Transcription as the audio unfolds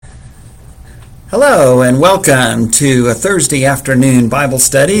Hello and welcome to a Thursday afternoon Bible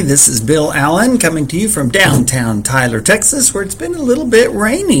study. This is Bill Allen coming to you from downtown Tyler, Texas, where it's been a little bit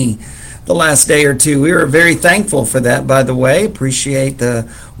rainy the last day or two. We are very thankful for that, by the way. Appreciate the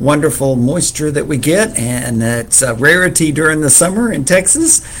wonderful moisture that we get, and it's a rarity during the summer in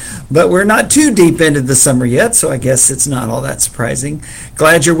Texas, but we're not too deep into the summer yet, so I guess it's not all that surprising.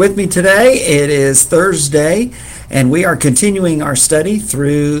 Glad you're with me today. It is Thursday, and we are continuing our study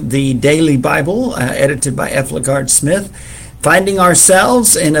through the Daily Bible, edited by F. LaGard Smith, finding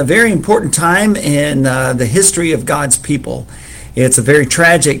ourselves in a very important time in the history of God's people. It's a very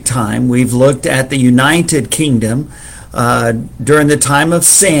tragic time. We've looked at the United Kingdom during the time of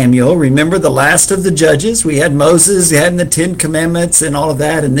Samuel. Remember the last of the judges? We had Moses, we had the Ten Commandments and all of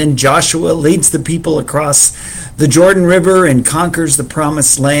that, and then Joshua leads the people across the Jordan River and conquers the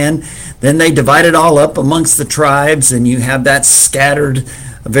Promised Land. Then they divide it all up amongst the tribes, and you have that scattered,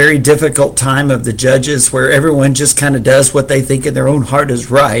 very difficult time of the judges where everyone just kind of does what they think in their own heart is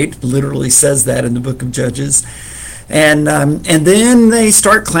right. It literally says that in the book of Judges. And then they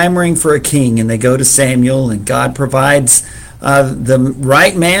start clamoring for a king, and they go to Samuel, and God provides the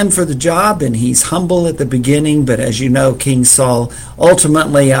right man for the job, and he's humble at the beginning, but as you know, King Saul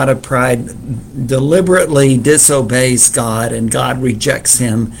ultimately, out of pride, deliberately disobeys God, and God rejects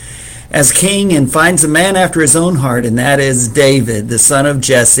him as king and finds a man after his own heart, and that is David, the son of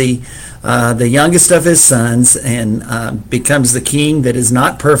Jesse, the youngest of his sons, and becomes the king that is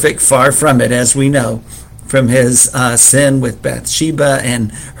not perfect, far from it, as we know, from his sin with Bathsheba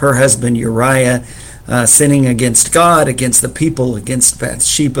and her husband Uriah, sinning against God, against the people, against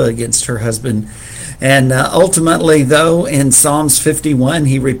Bathsheba, against her husband. And ultimately, though, in Psalms 51,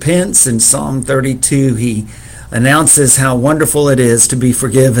 he repents. In Psalm 32, he announces how wonderful it is to be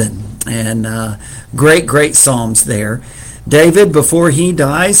forgiven. And great Psalms there. David, before he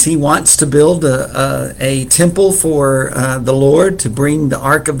dies, he wants to build a temple for the Lord, to bring the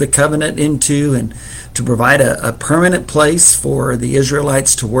Ark of the Covenant into, and to provide a permanent place for the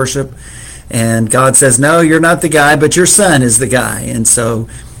Israelites to worship. And God says, no, you're not the guy, but your son is the guy. And so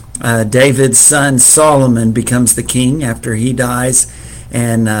David's son Solomon becomes the king after he dies.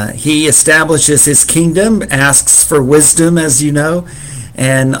 And he establishes his kingdom, asks for wisdom, as you know,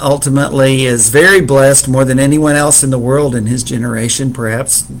 and ultimately is very blessed, more than anyone else in the world in his generation,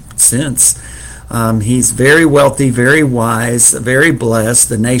 perhaps since. He's very wealthy, very wise, very blessed.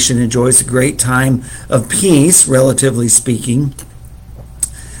 The nation enjoys a great time of peace, relatively speaking.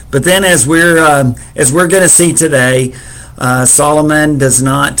 But then, as we're going to see today, Solomon does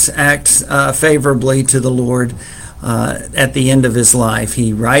not act favorably to the Lord at the end of his life.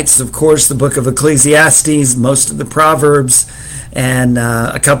 He writes, of course, the book of Ecclesiastes, most of the Proverbs, and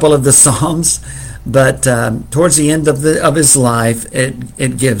a couple of the Psalms. But towards the end of his life,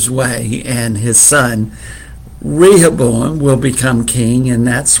 it gives way, and his son Rehoboam will become king, and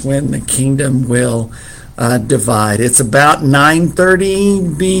that's when the kingdom will divide. It's about 930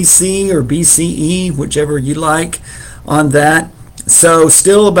 BC or BCE, whichever you like on that. So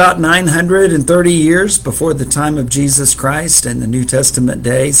still about 930 years before the time of Jesus Christ and the New Testament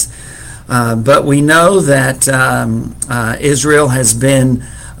days. But we know that Israel has been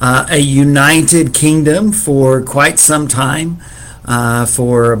a united kingdom for quite some time,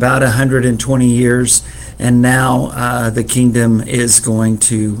 for about 120 years, and now the kingdom is going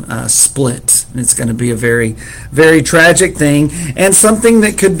to split. It's going to be a very, very tragic thing, and something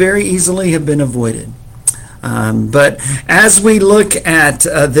that could very easily have been avoided. But as we look at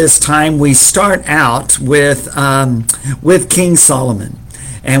this time, we start out with King Solomon,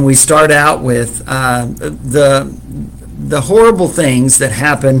 and we start out with the horrible things that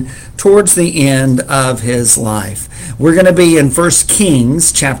happen towards the end of his life. We're going to be in 1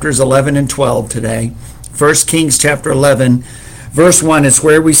 Kings chapters 11 and 12 today. 1 Kings chapter 11, verse 1 is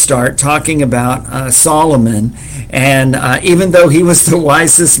where we start talking about Solomon. And even though he was the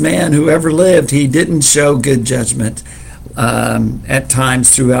wisest man who ever lived, he didn't show good judgment at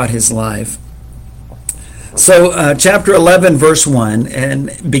times throughout his life. So chapter 11, verse 1,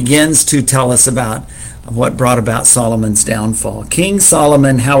 and begins to tell us about what brought about Solomon's downfall. King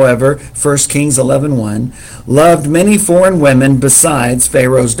Solomon, however, 1 Kings 11:1, loved many foreign women besides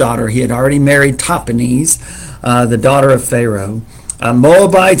Pharaoh's daughter. He had already married Tahpenes, the daughter of Pharaoh.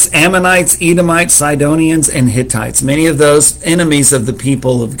 Moabites, Ammonites, Edomites, Sidonians, and Hittites. Many of those enemies of the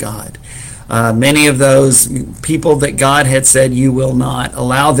people of God. Many of those people that God had said, you will not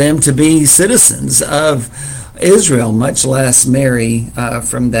allow them to be citizens of Israel, much less marry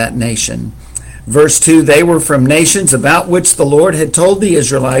from that nation. Verse 2, they were from nations about which the Lord had told the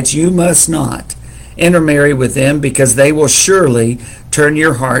Israelites, you must not intermarry with them, because they will surely turn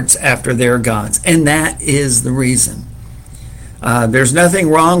your hearts after their gods. And that is the reason. There's nothing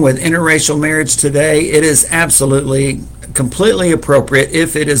wrong with interracial marriage today. It is absolutely, completely appropriate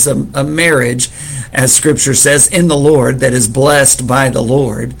if it is a marriage, as Scripture says, in the Lord, that is blessed by the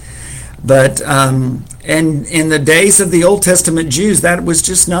Lord. But and in the days of the Old Testament Jews, that was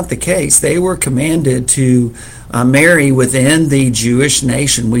just not the case. They were commanded to marry within the Jewish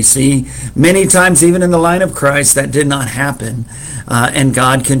nation. We see many times, even in the line of Christ, that did not happen. And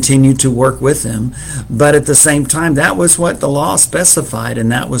God continued to work with them. But at the same time, that was what the law specified,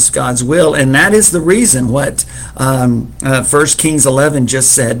 and that was God's will. And that is the reason what 1 Kings 11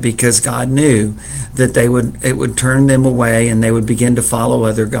 just said, because God knew that it would turn them away and they would begin to follow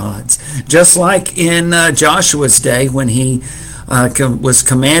other gods. Just like in Joshua's day, when he was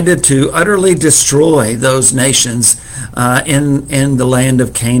commanded to utterly destroy those nations in the land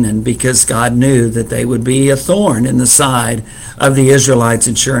of Canaan, because God knew that they would be a thorn in the side of the Israelites.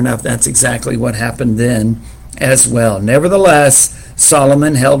 And sure enough, that's exactly what happened then as well. Nevertheless,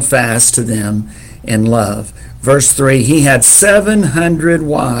 Solomon held fast to them in love. Verse 3, he had 700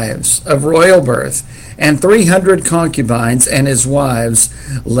 wives of royal birth and 300 concubines, and his wives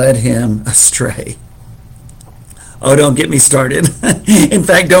led him astray. Oh, don't get me started. In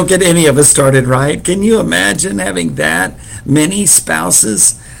fact, don't get any of us started, right? Can you imagine having that many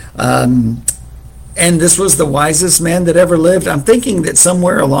spouses? And this was the wisest man that ever lived. I'm thinking that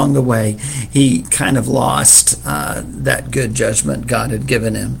somewhere along the way, he kind of lost that good judgment God had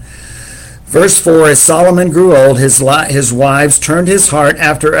given him. Verse 4, as Solomon grew old, his wives turned his heart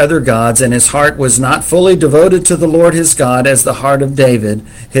after other gods, and his heart was not fully devoted to the Lord his God as the heart of David,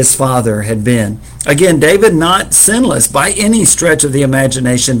 his father, had been. Again, David not sinless by any stretch of the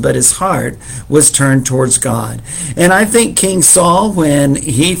imagination, but his heart was turned towards God. And I think King Saul, when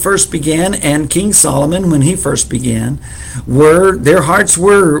he first began, and King Solomon, when he first began, their hearts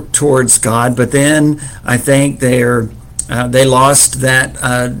were towards God, but then I think they lost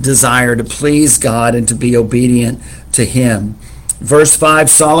that desire to please God and to be obedient to him. Verse 5,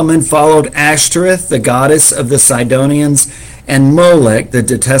 Solomon followed Ashtoreth, the goddess of the Sidonians, and Molech, the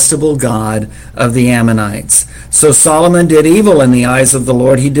detestable god of the Ammonites. So Solomon did evil in the eyes of the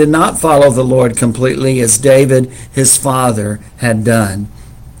Lord. He did not follow the Lord completely, as David, his father, had done.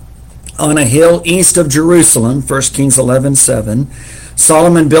 On a hill east of Jerusalem, 1 Kings 11:7,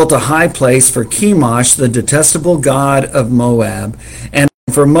 Solomon built a high place for Chemosh, the detestable god of Moab, and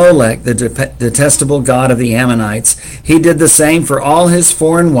for Molech, the detestable god of the Ammonites. He did the same for all his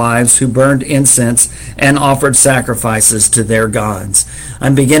foreign wives who burned incense and offered sacrifices to their gods.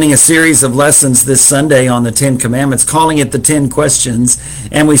 I'm beginning a series of lessons this Sunday on the Ten Commandments, calling it the 10 Questions,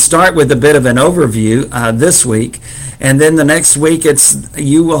 and we start with a bit of an overview this week, and then the next week it's,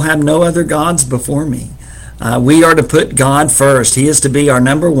 you will have no other gods before me. We are to put God first. He is to be our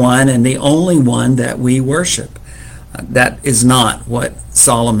number one and the only one that we worship. That is not what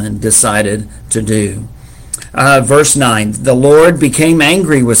Solomon decided to do. Verse 9, the Lord became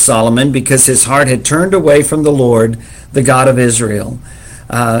angry with Solomon because his heart had turned away from the Lord, the God of Israel,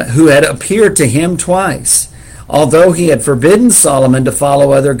 who had appeared to him twice. Although he had forbidden Solomon to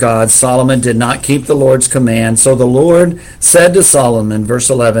follow other gods, Solomon did not keep the Lord's command. So the Lord said to Solomon, verse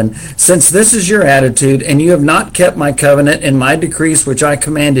 11, since this is your attitude, and you have not kept my covenant and my decrees which I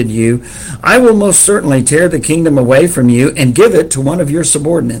commanded you, I will most certainly tear the kingdom away from you and give it to one of your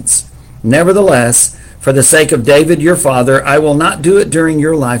subordinates. Nevertheless, for the sake of David your father, I will not do it during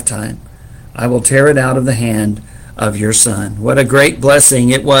your lifetime. I will tear it out of the hand of your son. What a great blessing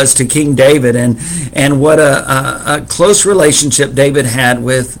it was to King David, and what a close relationship David had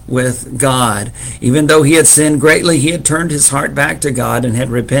with God. Even though he had sinned greatly, he had turned his heart back to God and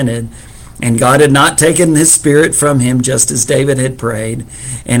had repented. And God had not taken his spirit from him, just as David had prayed,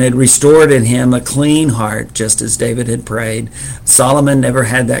 and had restored in him a clean heart, just as David had prayed. Solomon never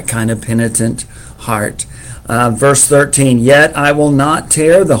had that kind of penitent heart. Verse 13, yet I will not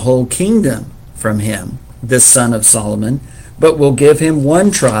tear the whole kingdom from him, this son of Solomon, but will give him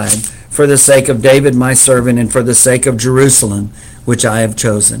one tribe for the sake of David my servant and for the sake of Jerusalem, which I have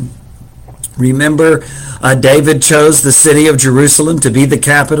chosen. Remember, David chose the city of Jerusalem to be the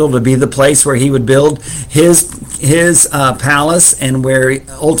capital, to be the place where he would build his palace, and where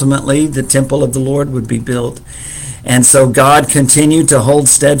ultimately the temple of the Lord would be built. And so God continued to hold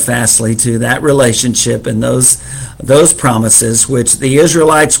steadfastly to that relationship and those promises which the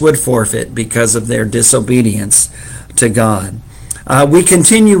Israelites would forfeit because of their disobedience to God. We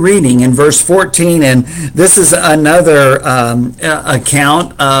continue reading in verse 14, and this is another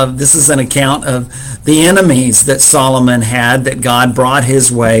account of the enemies that Solomon had, that God brought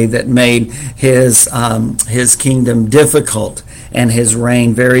his way, that made his kingdom difficult and his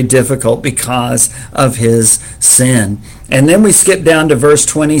reign very difficult because of his sin. And then we skip down to verse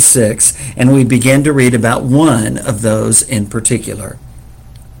 26, and we begin to read about one of those in particular.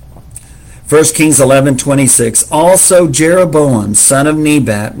 1 Kings 11:26. Also Jeroboam, son of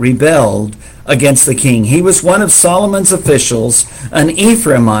Nebat, rebelled against the king. He was one of Solomon's officials, an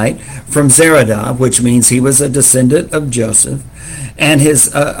Ephraimite from Zeradah, which means he was a descendant of Joseph, and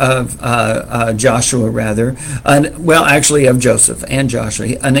Joshua rather. Of Joseph and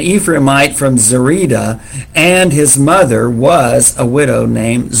Joshua. An Ephraimite from Zeradah, and his mother was a widow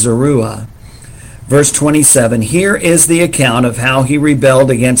named Zeruiah. Verse 27, here is the account of how he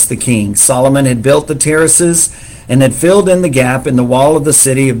rebelled against the king. Solomon had built the terraces and had filled in the gap in the wall of the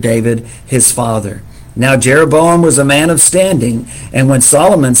city of David, his father. Now Jeroboam was a man of standing, and when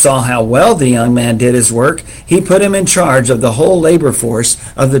Solomon saw how well the young man did his work, he put him in charge of the whole labor force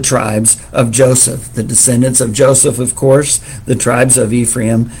of the tribes of Joseph, the descendants of Joseph, of course, the tribes of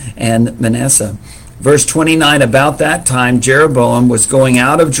Ephraim and Manasseh. Verse 29, about that time Jeroboam was going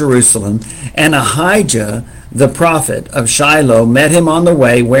out of Jerusalem, and Ahijah, the prophet of Shiloh, met him on the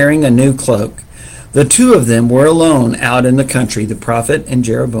way wearing a new cloak. The two of them were alone out in the country, the prophet and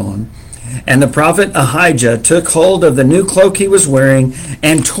Jeroboam. And the prophet Ahijah took hold of the new cloak he was wearing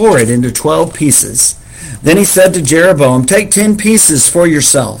and tore it into 12 pieces. Then he said to Jeroboam, take 10 pieces for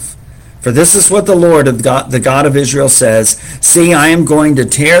yourself. For this is what the Lord, the God of Israel, says, see, I am going to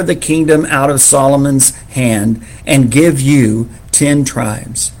tear the kingdom out of Solomon's hand and give you 10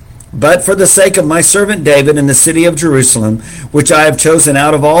 tribes. But for the sake of my servant David and the city of Jerusalem, which I have chosen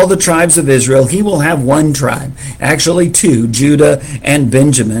out of all the tribes of Israel, he will have one tribe, actually two, Judah and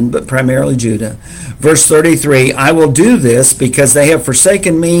Benjamin, but primarily Judah. Verse 33, I will do this because they have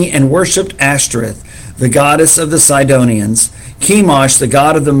forsaken me and worshipped Ashtoreth, the goddess of the Sidonians, Chemosh, the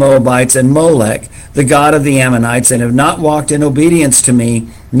god of the Moabites, and Molech, the god of the Ammonites, and have not walked in obedience to me,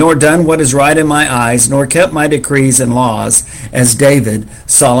 nor done what is right in my eyes, nor kept my decrees and laws, as David,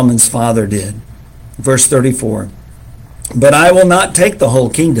 Solomon's father, did. Verse 34, but I will not take the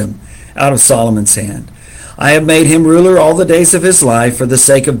whole kingdom out of Solomon's hand. I have made him ruler all the days of his life for the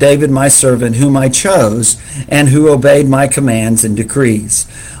sake of David my servant, whom I chose, and who obeyed my commands and decrees.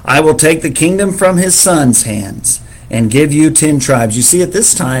 I will take the kingdom from his son's hands and give you 10 tribes. You see, at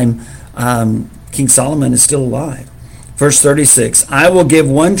this time, King Solomon is still alive. Verse 36, I will give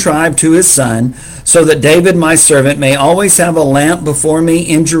one tribe to his son, so that David my servant may always have a lamp before me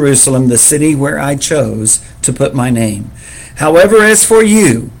in Jerusalem, the city where I chose to put my name. However, as for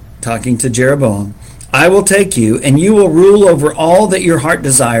you, talking to Jeroboam, I will take you, and you will rule over all that your heart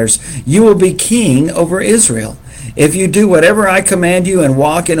desires. You will be king over Israel. If you do whatever I command you and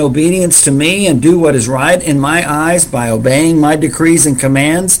walk in obedience to me and do what is right in my eyes by obeying my decrees and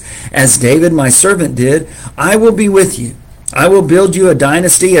commands, as David my servant did, I will be with you. I will build you a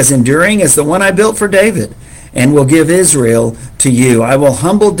dynasty as enduring as the one I built for David, and will give Israel to you. I will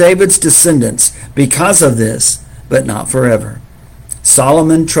humble David's descendants because of this, but not forever.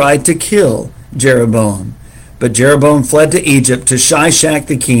 Solomon tried to kill Jeroboam, but Jeroboam fled to Egypt to Shishak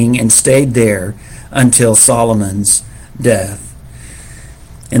the king and stayed there until Solomon's death.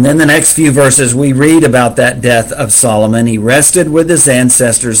 And then the next few verses we read about that death of Solomon. He rested with his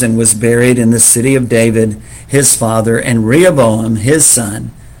ancestors and was buried in the city of David, his father, and Rehoboam, his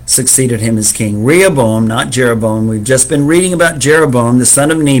son, succeeded him as king. Rehoboam, not Jeroboam. We've just been reading about Jeroboam, the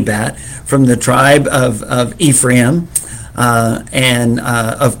son of Nebat, from the tribe of Ephraim.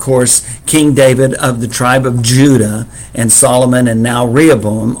 Of course, King David of the tribe of Judah, and Solomon, and now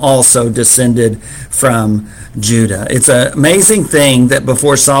Rehoboam, also descended from Judah. It's an amazing thing that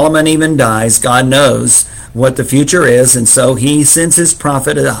before Solomon even dies, God knows what the future is, and so he sends his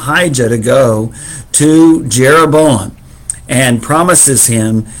prophet Ahijah to go to Jeroboam and promises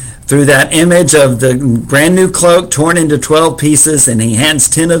him through that image of the brand new cloak torn into 12 pieces, and he hands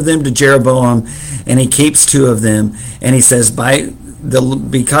 10 of them to Jeroboam, and he keeps 2 of them. And he says,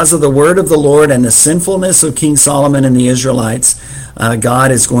 because of the word of the Lord and the sinfulness of King Solomon and the Israelites,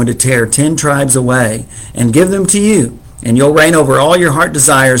 God is going to tear 10 tribes away and give them to you, and you'll reign over all your heart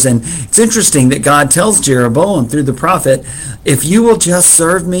desires. And it's interesting that God tells Jeroboam through the prophet, if you will just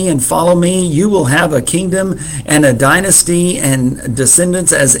serve me and follow me, you will have a kingdom and a dynasty and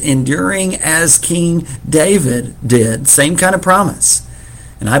descendants as enduring as King David did. Same kind of promise.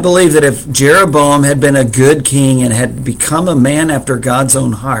 And I believe that if Jeroboam had been a good king and had become a man after God's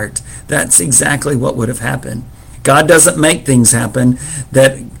own heart, that's exactly what would have happened. God doesn't make things happen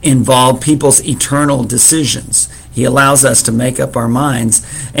that involve people's eternal decisions. He allows us to make up our minds.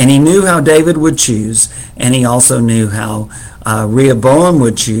 And he knew how David would choose, and he also knew how Rehoboam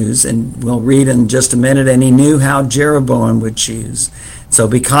would choose, and we'll read in just a minute, and he knew how Jeroboam would choose. So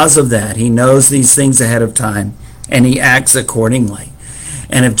because of that, he knows these things ahead of time, and he acts accordingly.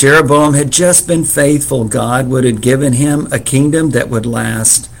 And if Jeroboam had just been faithful, God would have given him a kingdom that would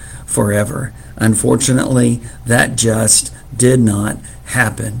last forever. Unfortunately, that just did not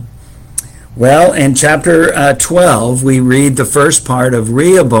happen. Well, in chapter 12, we read the first part of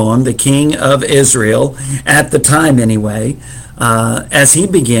Rehoboam, the king of Israel, at the time anyway, as he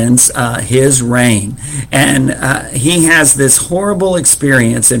begins his reign. And he has this horrible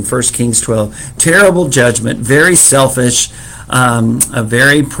experience in 1 Kings 12. Terrible judgment, very selfish,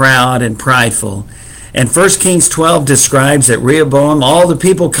 very proud and prideful. And 1 Kings 12 describes that Rehoboam, all the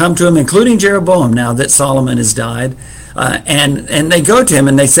people come to him, including Jeroboam, now that Solomon has died, and they go to him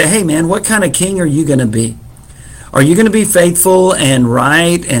and they say, hey man, what kind of king are you going to be? Are you going to be faithful and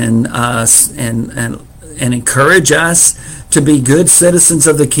right and encourage us to be good citizens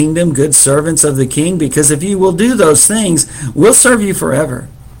of the kingdom, good servants of the king? Because if you will do those things, we'll serve you forever.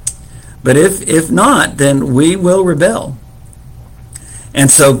 But if not, then we will rebel.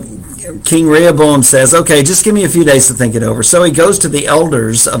 And so King Rehoboam says, okay, just give me a few days to think it over. So he goes to the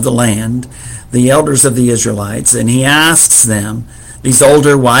elders of the land, the elders of the Israelites, and he asks them, these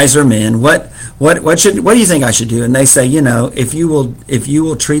older, wiser men, what do you think I should do? And they say, if you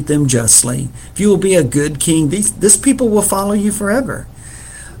will treat them justly, if you will be a good king, this people will follow you forever.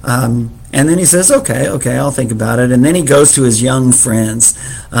 And then he says, okay, I'll think about it. And then he goes to his young friends.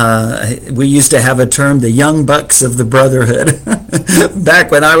 We used to have a term, the young bucks of the brotherhood, back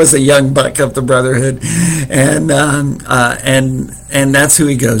when I was a young buck of the brotherhood. And that's who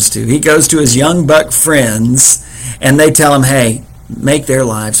he goes to. He goes to his young buck friends, and they tell him, hey, make their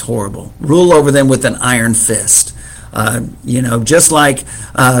lives horrible. Rule over them with an iron fist. Just like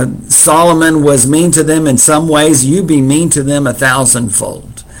Solomon was mean to them in some ways, you be mean to them 1,000-fold.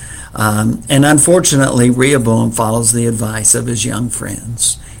 And unfortunately, Rehoboam follows the advice of his young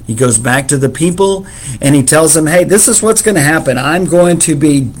friends. He goes back to the people and he tells them, hey, this is what's going to happen. I'm going to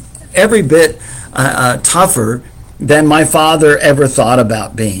be every bit tougher than my father ever thought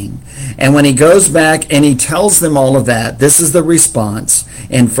about being. And when he goes back and he tells them all of that, this is the response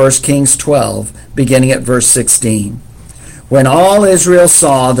in 1 Kings 12, beginning at verse 16. When all Israel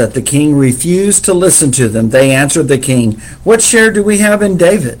saw that the king refused to listen to them, they answered the king, what share do we have in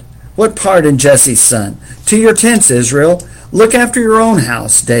David? What part in Jesse's son? To your tents, Israel. Look after your own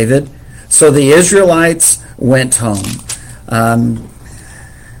house, David. So the Israelites went home.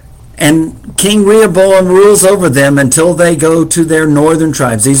 And King Rehoboam rules over them until they go to their northern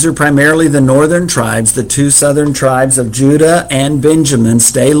tribes. These are primarily the northern tribes. The two southern tribes of Judah and Benjamin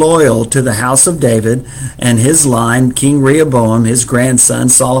stay loyal to the house of David and his line, King Rehoboam, his grandson,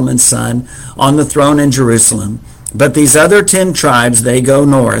 Solomon's son, on the throne in Jerusalem. But these other 10 tribes, they go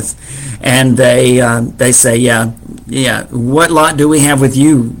north, and they say, yeah, what lot do we have with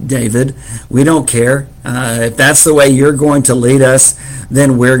you, David? We don't care. If that's the way you're going to lead us,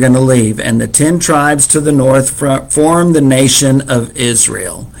 then we're going to leave. And the 10 tribes to the north form the nation of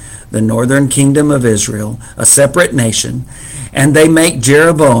Israel, the northern kingdom of Israel, a separate nation. And they make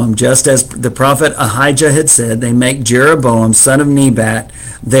Jeroboam, just as the prophet Ahijah had said, they make Jeroboam, son of Nebat,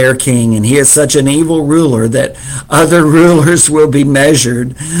 their king. And he is such an evil ruler that other rulers will be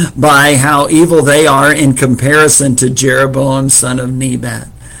measured by how evil they are in comparison to Jeroboam, son of Nebat.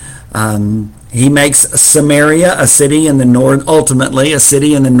 He makes Samaria a city in the north, ultimately a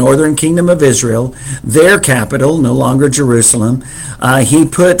city in the northern kingdom of Israel, their capital, no longer Jerusalem. He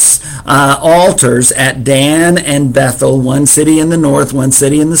puts altars at Dan and Bethel, one city in the north, one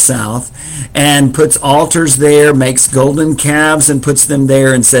city in the south, and puts altars there, makes golden calves and puts them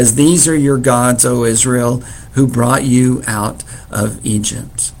there and says, these are your gods, O Israel, who brought you out of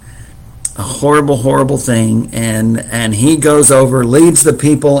Egypt. A horrible, horrible thing, and he goes over, leads the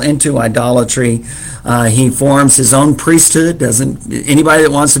people into idolatry. He forms his own priesthood. Anybody that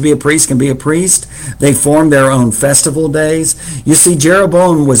wants to be a priest can be a priest. They form their own festival days. You see,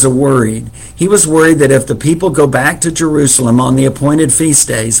 Jeroboam was worried. He was worried that if the people go back to Jerusalem on the appointed feast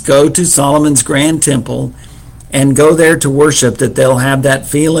days, go to Solomon's grand temple, and go there to worship, that they'll have that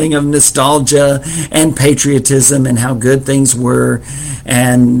feeling of nostalgia and patriotism and how good things were,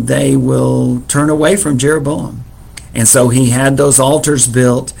 and they will turn away from Jeroboam. And so he had those altars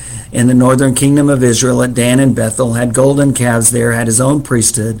built in the northern kingdom of Israel at Dan and Bethel, had golden calves there, had his own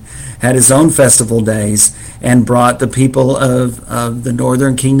priesthood, had his own festival days, and brought the people of the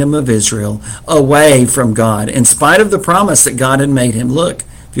northern kingdom of Israel away from God, in spite of the promise that God had made him. Look,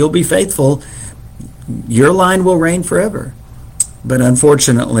 if you'll be faithful, your line will reign forever. But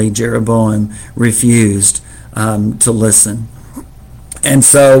unfortunately, Jeroboam refused to listen. And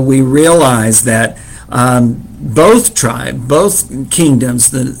so we realize that both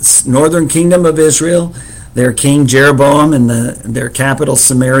kingdoms, the northern kingdom of Israel, their king Jeroboam and their capital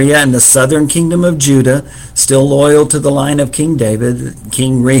Samaria, and the southern kingdom of Judah, still loyal to the line of King David,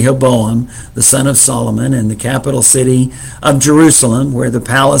 King Rehoboam, the son of Solomon, and the capital city of Jerusalem, where the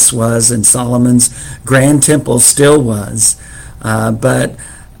palace was and Solomon's grand temple still was. But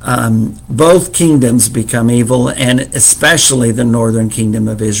both kingdoms become evil, and especially the northern kingdom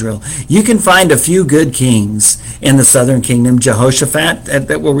of Israel. You can find a few good kings in the southern kingdom. Jehoshaphat,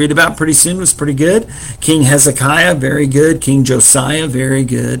 that we'll read about pretty soon, was pretty good. King Hezekiah, very good. King Josiah, very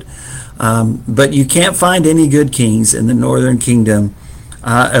good. But you can't find any good kings in the northern kingdom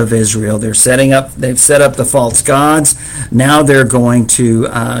of Israel. They've set up the false gods. Now they're going to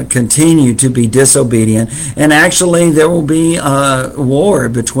continue to be disobedient. And actually there will be a war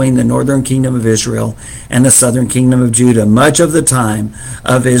between the northern kingdom of Israel and the southern kingdom of Judah much of the time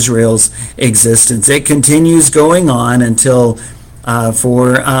of Israel's existence. It continues going on until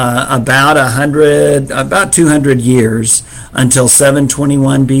for about 200 years, until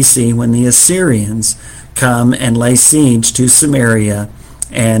 721 BC, when the Assyrians come and lay siege to Samaria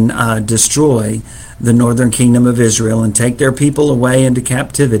and destroy the northern kingdom of Israel and take their people away into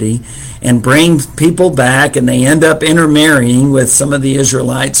captivity and bring people back, and they end up intermarrying with some of the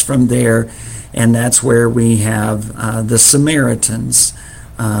Israelites from there, and that's where we have the Samaritans.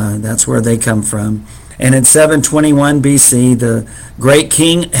 That's where they come from. And in 721 BC, the great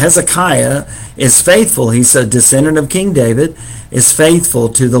king Hezekiah is faithful. He's a descendant of King David, is faithful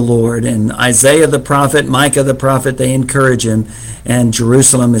to the Lord. And Isaiah the prophet, Micah the prophet, they encourage him. And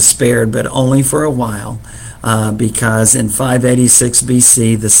Jerusalem is spared, but only for a while, because in 586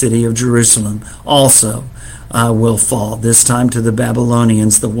 BC, the city of Jerusalem also will fall. This time to the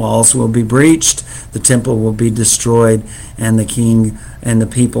Babylonians. The walls will be breached, the temple will be destroyed, and the king and the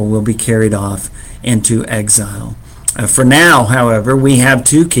people will be carried off into exile. For now, however, we have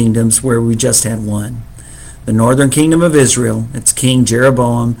two kingdoms where we just had one. The northern kingdom of Israel, it's King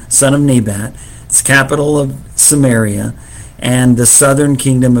Jeroboam, son of Nebat, it's capital of Samaria, and the southern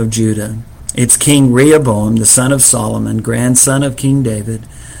kingdom of Judah. It's King Rehoboam, the son of Solomon, grandson of King David,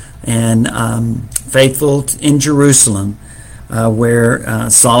 and faithful in Jerusalem, where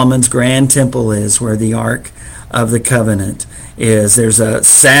Solomon's grand temple is, where the Ark of the Covenant is. There's a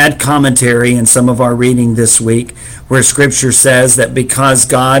sad commentary in some of our reading this week where Scripture says that because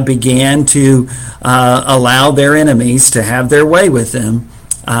God began to allow their enemies to have their way with them,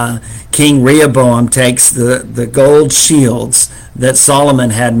 King Rehoboam takes the gold shields that Solomon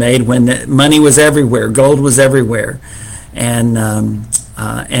had made when the money was everywhere, gold was everywhere, and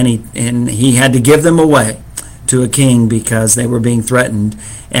he had to give them away to a king because they were being threatened,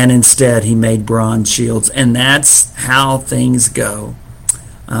 and instead he made bronze shields. And that's how things go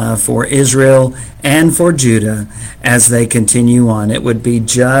for Israel and for Judah as they continue on. It would be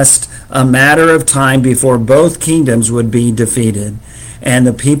just a matter of time before both kingdoms would be defeated and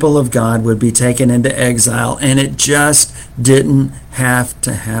the people of God would be taken into exile, and it just didn't have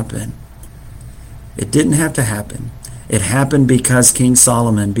to happen. It didn't have to happen. It happened because King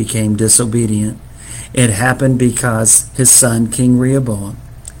Solomon became disobedient. It happened because his son, King Rehoboam,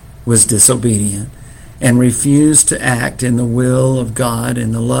 was disobedient and refused to act in the will of God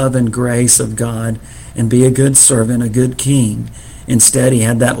and the love and grace of God and be a good servant, a good king. Instead, he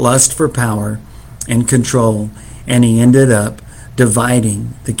had that lust for power and control, and he ended up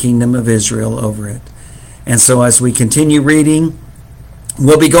dividing the kingdom of Israel over it. And so as we continue reading,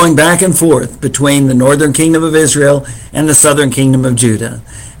 we'll be going back and forth between the northern kingdom of Israel and the southern kingdom of Judah.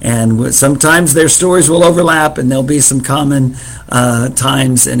 And sometimes their stories will overlap, and there'll be some common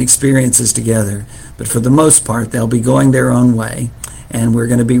times and experiences together. But for the most part, they'll be going their own way. And we're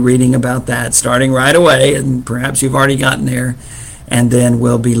going to be reading about that starting right away, and perhaps you've already gotten there. And then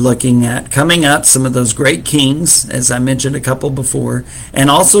we'll be looking at, coming up, some of those great kings, as I mentioned a couple before, and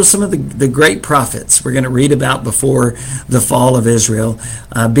also some of the great prophets we're going to read about before the fall of Israel,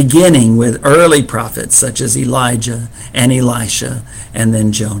 beginning with early prophets such as Elijah and Elisha and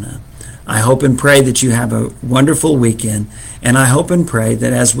then Jonah. I hope and pray that you have a wonderful weekend, and I hope and pray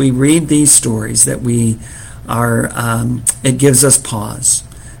that as we read these stories that we are, it gives us pause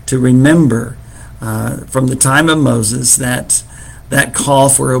to remember from the time of Moses, that call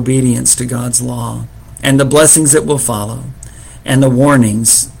for obedience to God's law, and the blessings that will follow, and the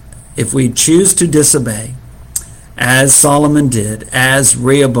warnings if we choose to disobey, as Solomon did, as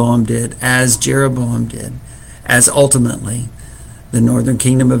Rehoboam did, as Jeroboam did, as ultimately the northern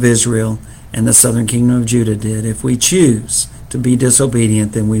kingdom of Israel and the southern kingdom of Judah did. If we choose to be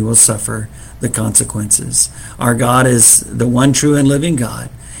disobedient, then we will suffer the consequences. Our God is the one true and living God,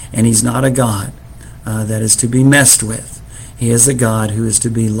 and he's not a God that is to be messed with. He is a God who is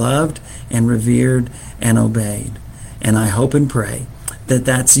to be loved and revered and obeyed. And I hope and pray that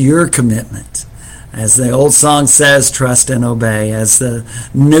that's your commitment. As the old song says, trust and obey. As the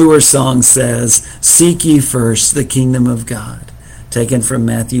newer song says, seek ye first the kingdom of God. Taken from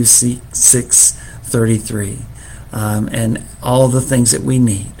Matthew 6:33. And all the things that we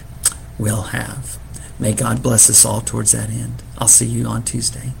need, we'll have. May God bless us all towards that end. I'll see you on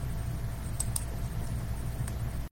Tuesday.